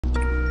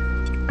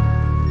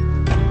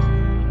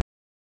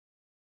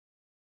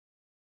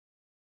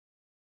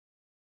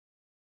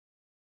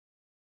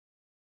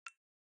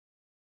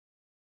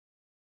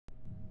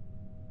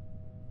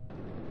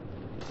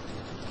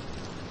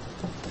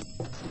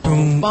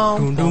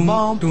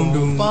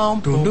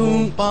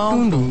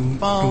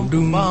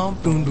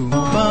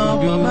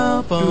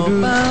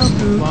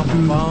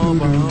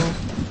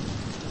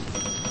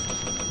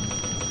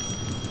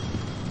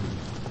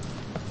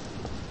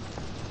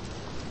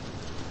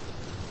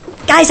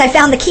Guys, I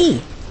found the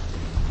key.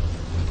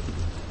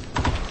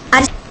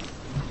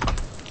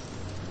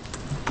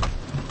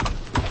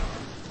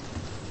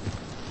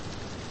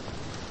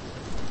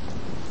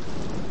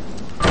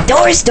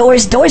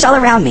 Doors all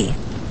around me.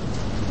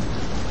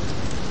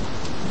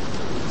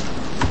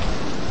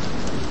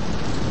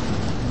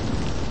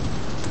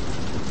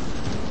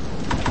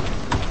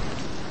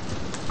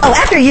 Oh,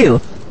 after you.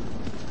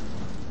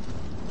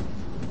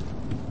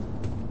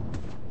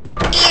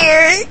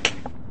 Eek.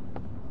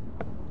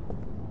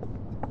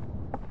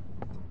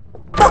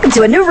 Welcome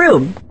to a new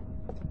room.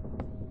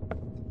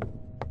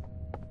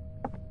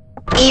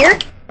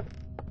 Eek.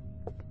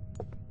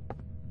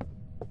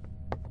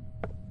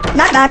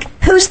 Knock knock.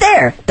 Who's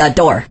there? The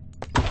door.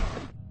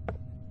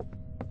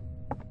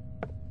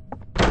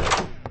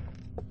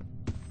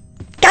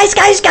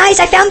 Guys,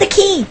 I found the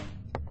key.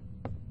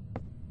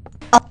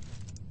 Oh.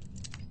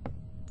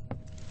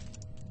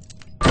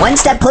 One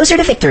step closer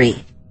to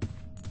victory.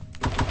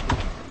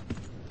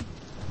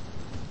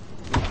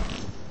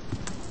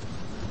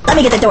 Let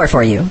me get the door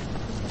for you.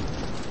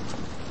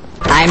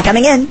 I'm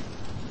coming in.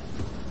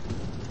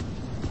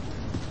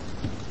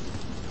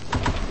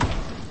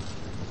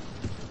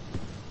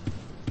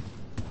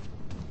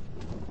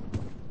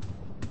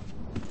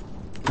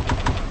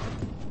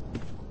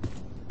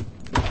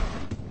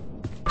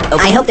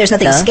 I hope there's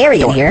nothing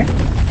scary in here.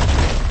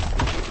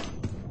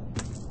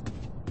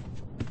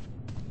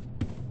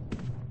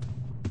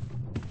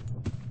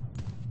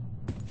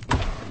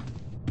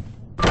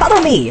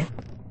 Follow me.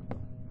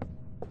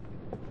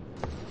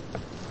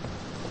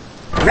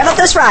 Rev up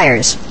those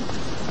fryers.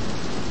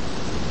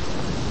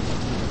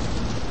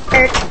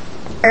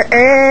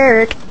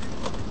 Erk.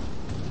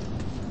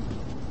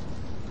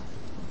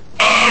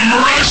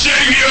 I'm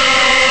rushing you!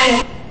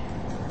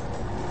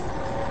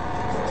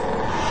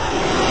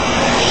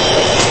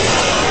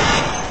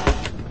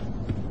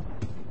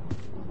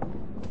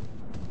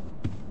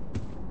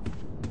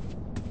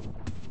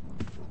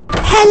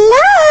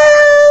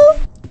 Hello?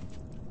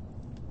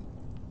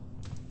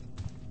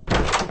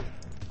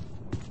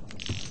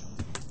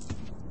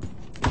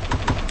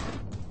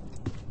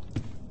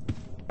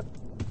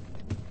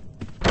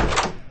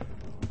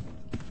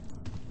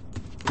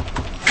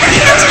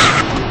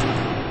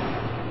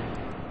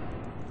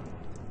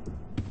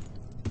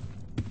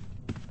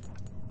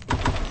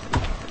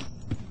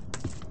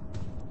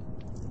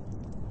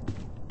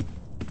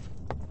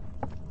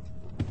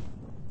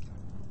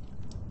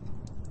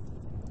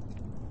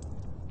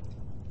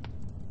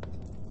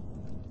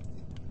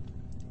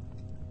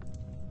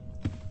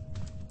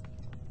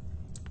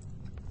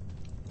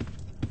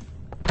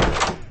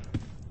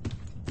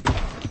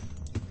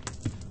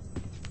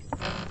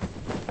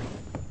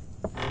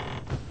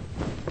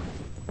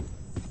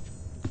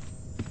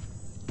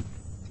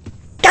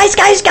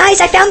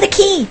 Guys, I found the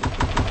key!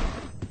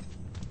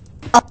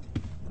 Oh.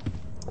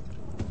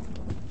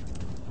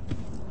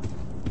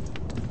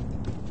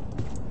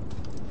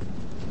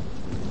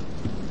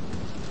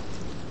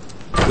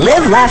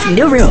 Live, laugh,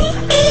 new room.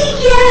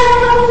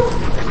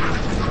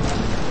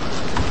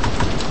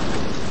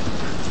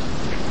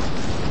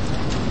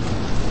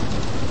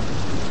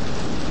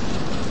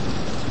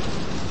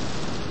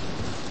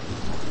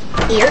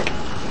 Eek.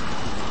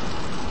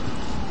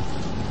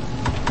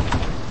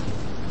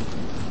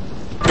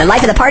 The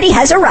life of the party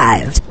has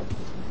arrived.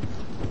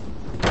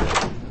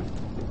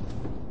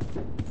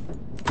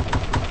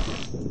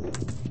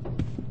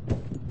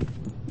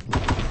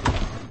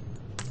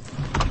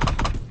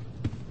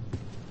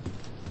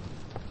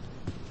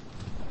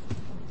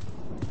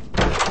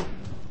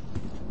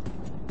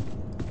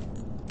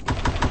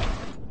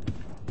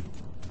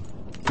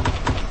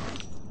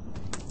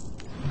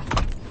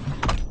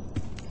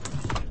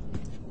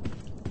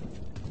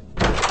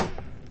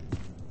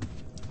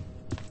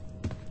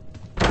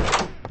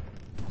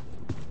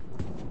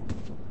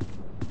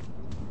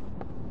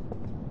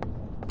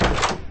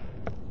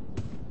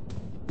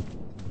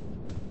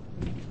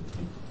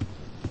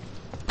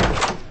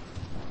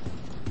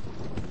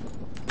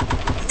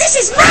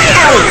 This is my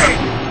alley!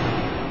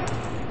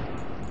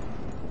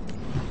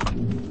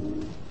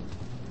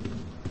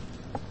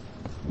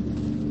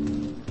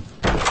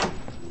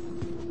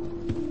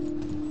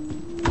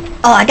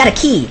 Oh, I got a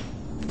key.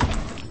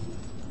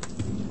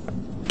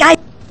 Guys,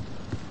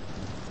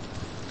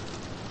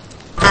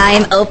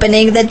 I'm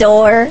opening the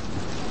door.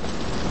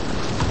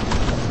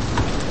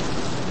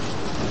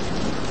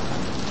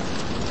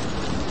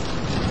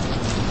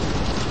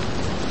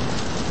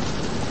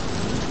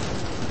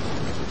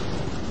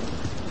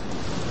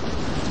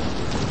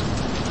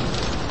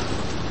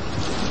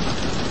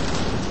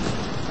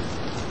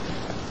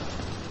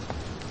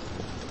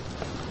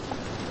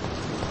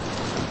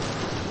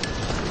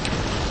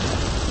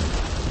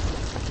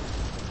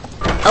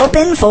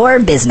 Open for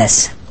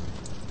business.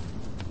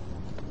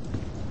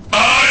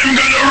 I'm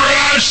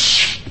gonna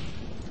this!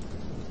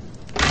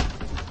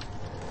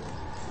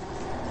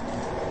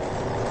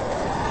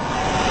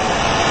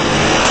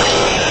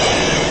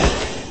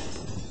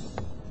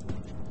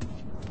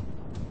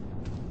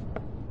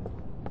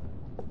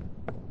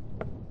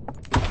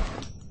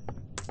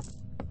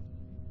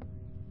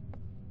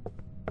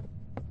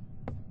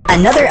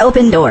 Another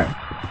open door.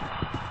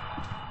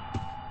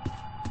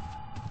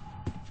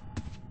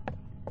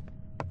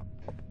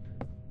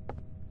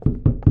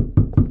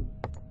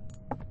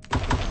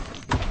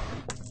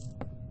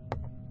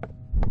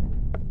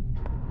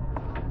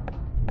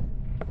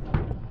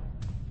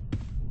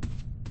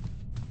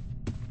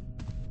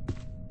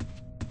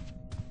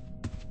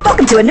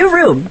 Welcome to a new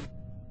room.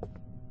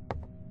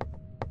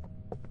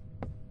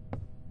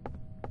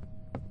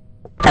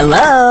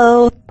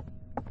 Hello?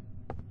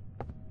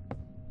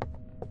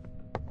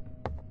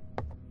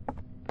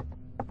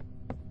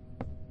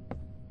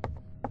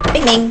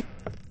 Bing bing.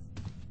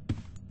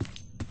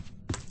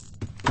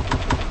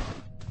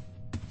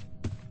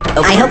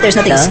 I hope there's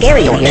nothing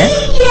scary in here.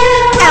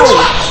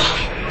 Owie!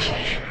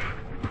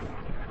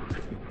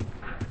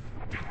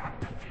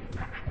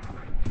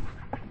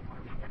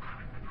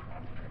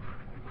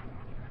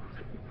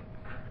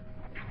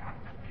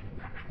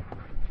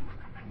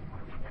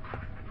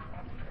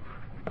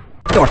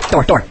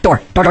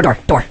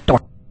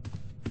 Door.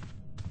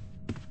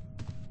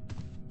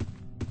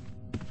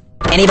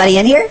 Anybody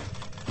in here?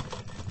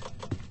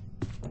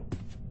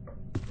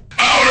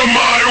 Out of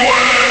my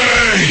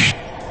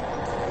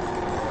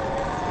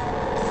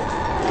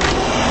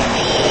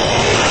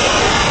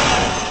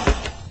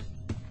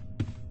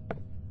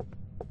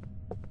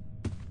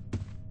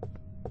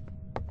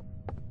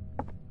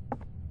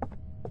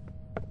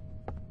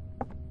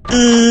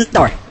way!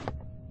 Door.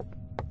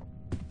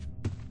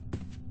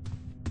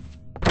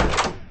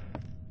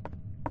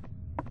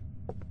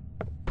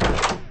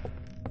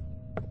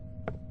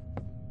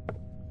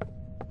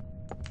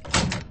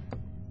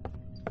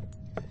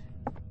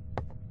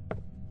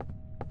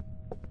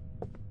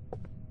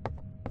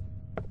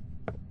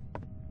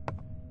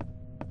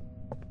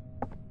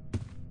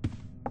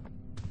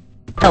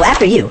 Oh,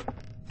 after you.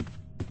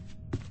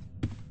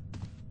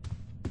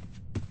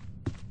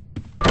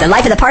 The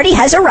life of the party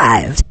has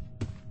arrived.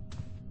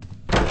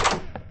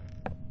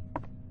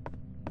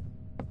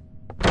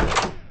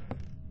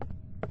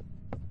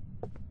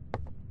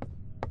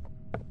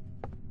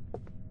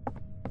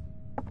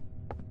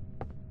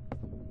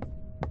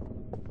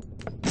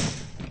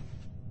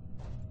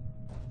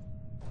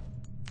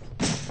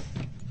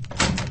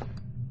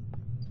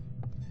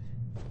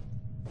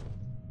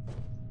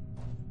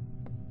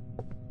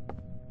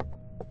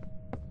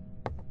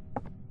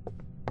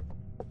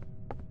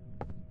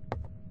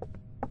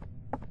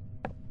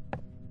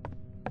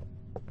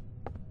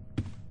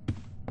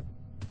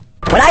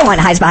 What I want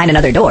hides behind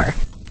another door.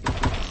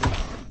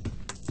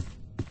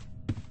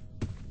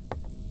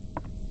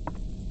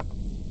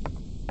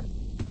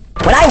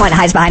 What I want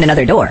hides behind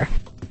another door.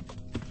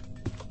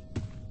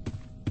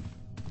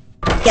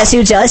 Guess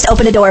who just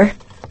opened a door?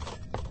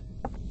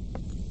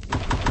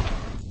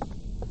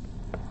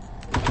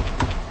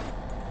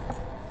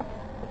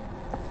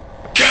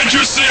 Can't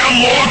you see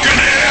I'm walking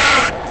here?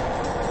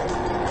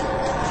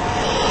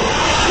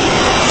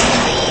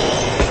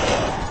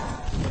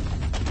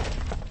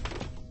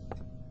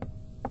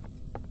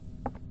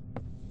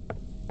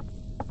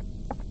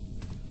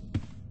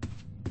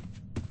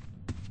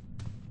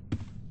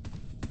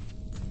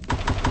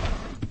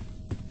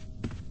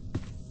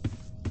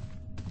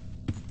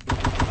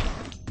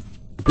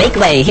 Make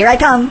way, here I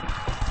come.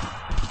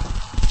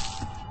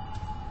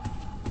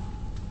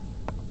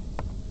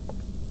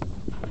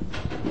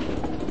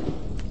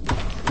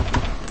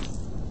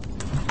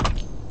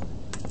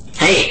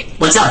 Hey,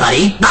 what's up,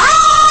 buddy?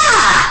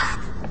 Ah!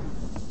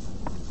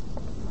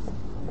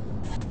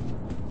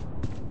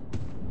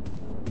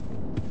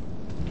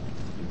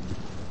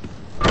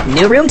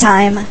 New room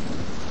time.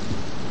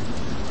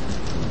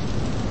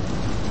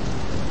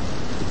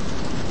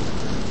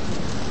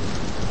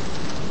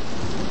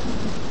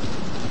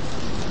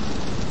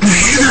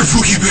 Hey there,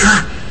 Pookie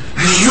Bear.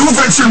 You've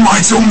entered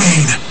my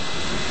domain.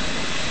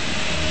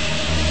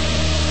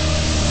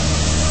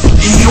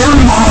 You're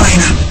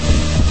mine.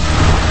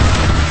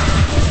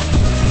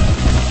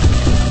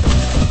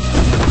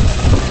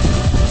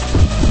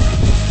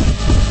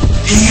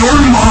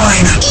 You're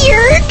mine.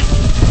 Eek!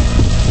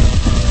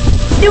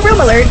 New room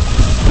alert.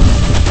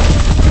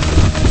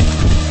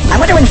 I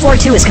wonder when floor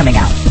 2 is coming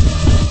out.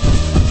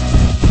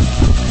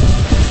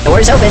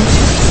 Doors open.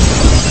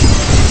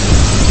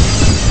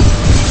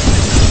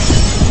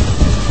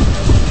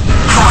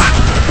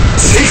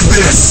 Take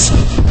this!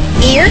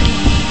 Eek!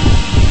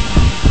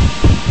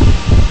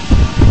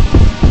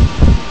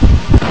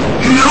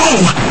 No!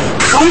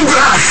 Come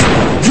back!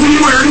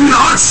 We're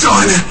not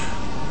done!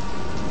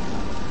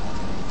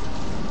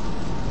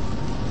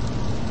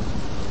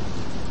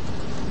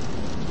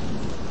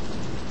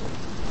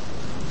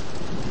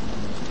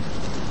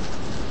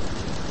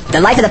 The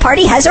life of the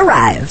party has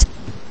arrived.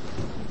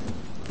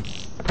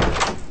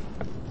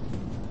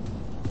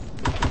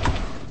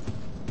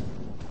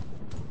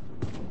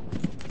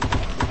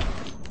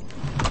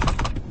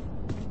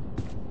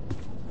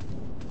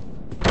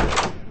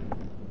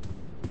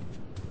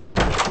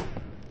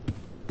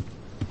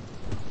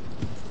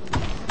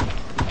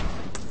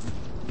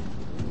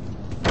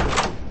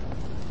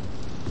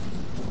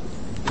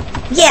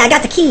 Yeah, I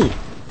got the key.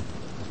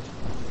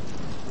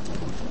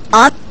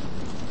 On.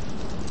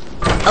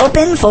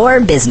 Open for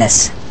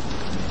business.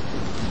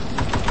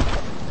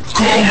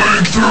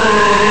 Coming through!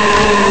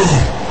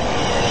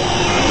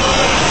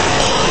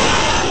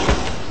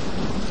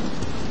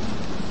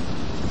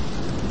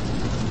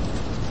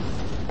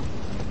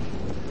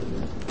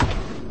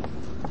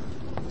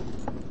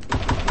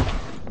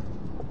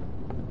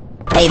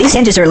 Hey, these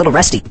hinges are a little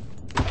rusty.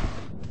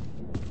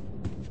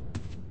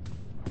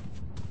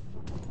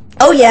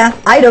 Oh yeah,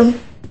 item.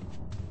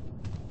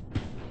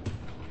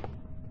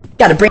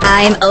 Gotta bring.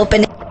 I'm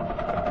open.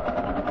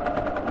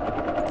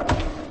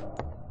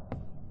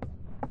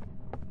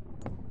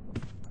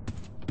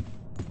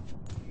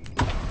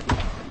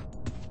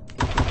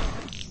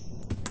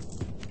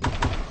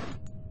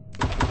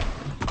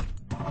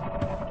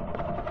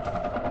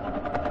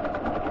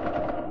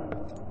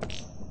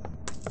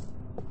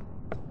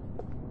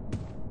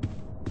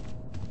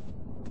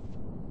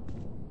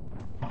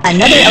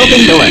 Another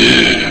open door.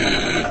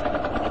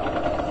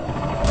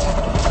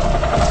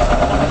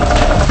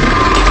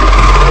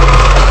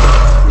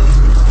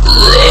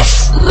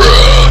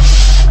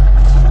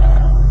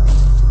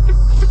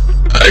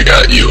 I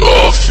got you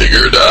all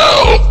figured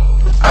out.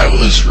 I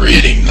was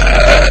reading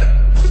that.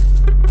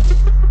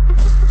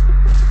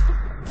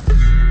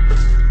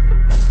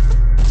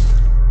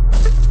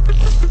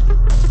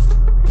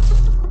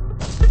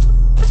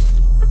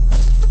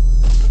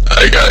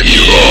 I got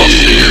you all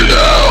figured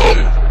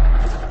out.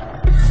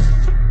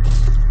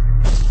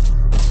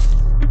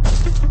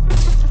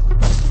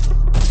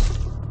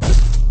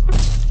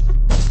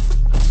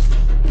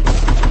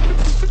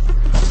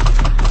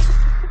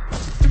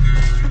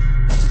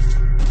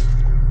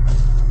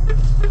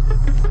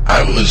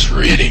 I was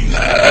reading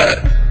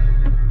that.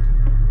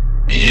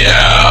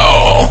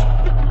 Meow.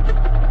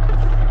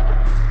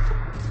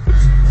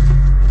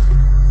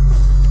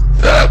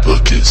 That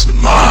book is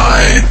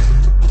mine.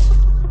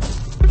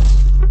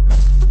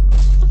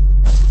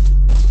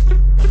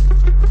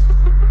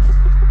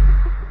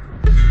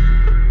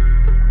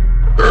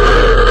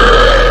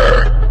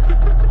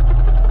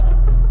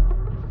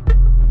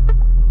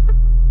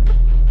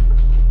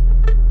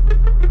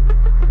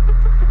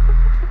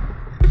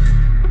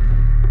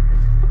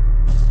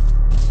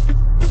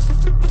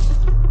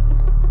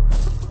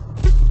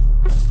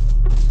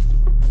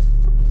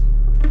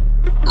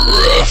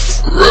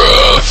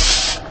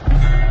 Rough.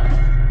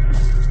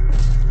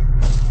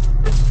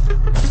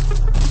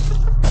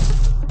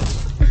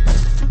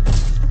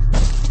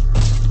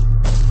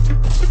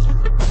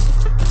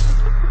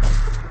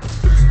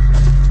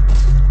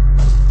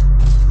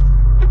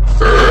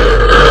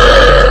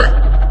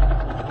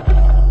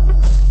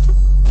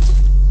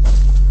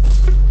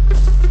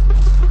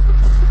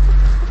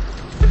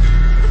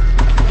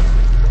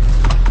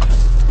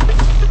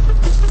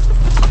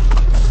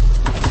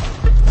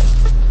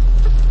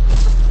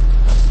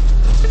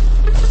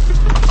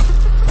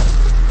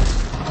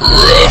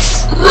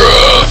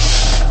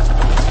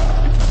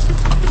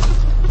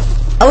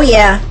 Oh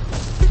yeah.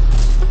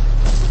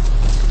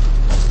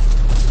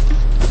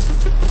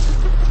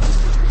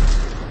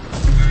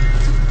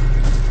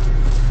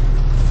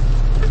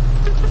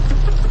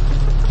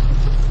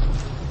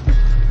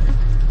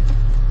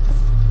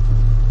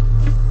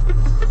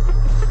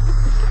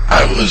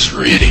 I was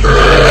reading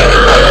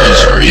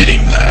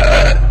that.